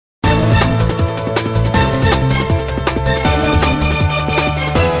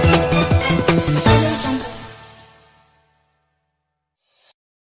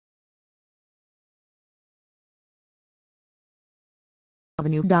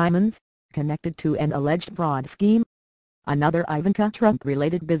Avenue Diamonds, connected to an alleged fraud scheme. Another Ivanka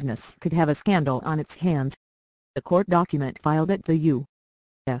Trump-related business could have a scandal on its hands. The court document filed at the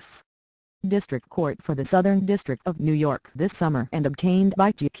U.S. District Court for the Southern District of New York this summer and obtained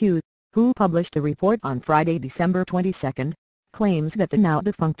by GQ, who published a report on Friday, December 22, claims that the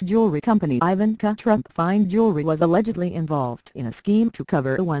now-defunct jewelry company Ivanka Trump Fine Jewelry was allegedly involved in a scheme to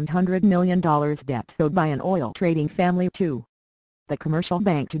cover a $100 million debt owed by an oil trading family to the commercial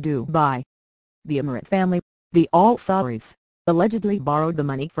bank to Dubai. The Emirate family, the Al Sauris, allegedly borrowed the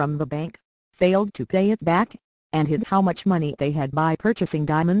money from the bank, failed to pay it back, and hid how much money they had by purchasing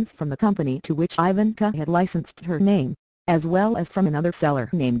diamonds from the company to which Ivanka had licensed her name, as well as from another seller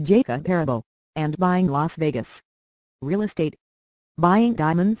named Jacob Parable, and buying Las Vegas real estate. Buying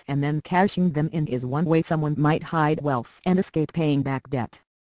diamonds and then cashing them in is one way someone might hide wealth and escape paying back debt.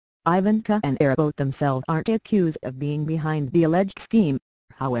 Ivanka and Parable themselves aren't accused of being behind the alleged scheme,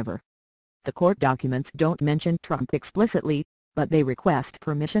 however. The court documents don't mention Trump explicitly, but they request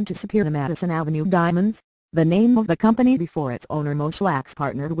permission to subpoena the Madison Avenue Diamonds, the name of the company before its owner Moshe Lax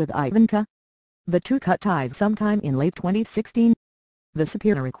partnered with Ivanka. The two cut ties sometime in late 2016. The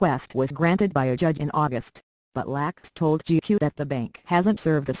subpoena request was granted by a judge in August, but Lax told GQ that the bank hasn't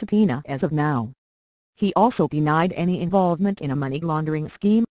served a subpoena as of now. He also denied any involvement in a money laundering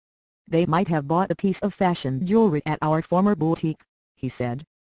scheme. "They might have bought a piece of fashion jewelry at our former boutique," he said.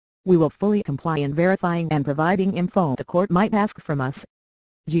 "We will fully comply in verifying and providing info the court might ask from us."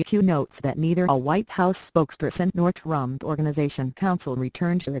 GQ notes that neither a White House spokesperson nor Trump Organization counsel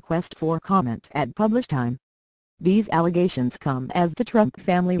returned the request for comment at published time. These allegations come as the Trump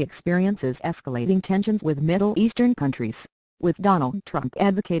family experiences escalating tensions with Middle Eastern countries, with Donald Trump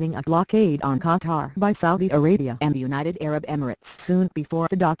advocating a blockade on Qatar by Saudi Arabia and the United Arab Emirates soon before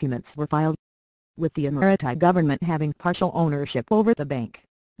the documents were filed. With the Emirati government having partial ownership over the bank,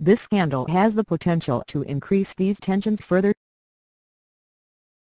 this scandal has the potential to increase these tensions further.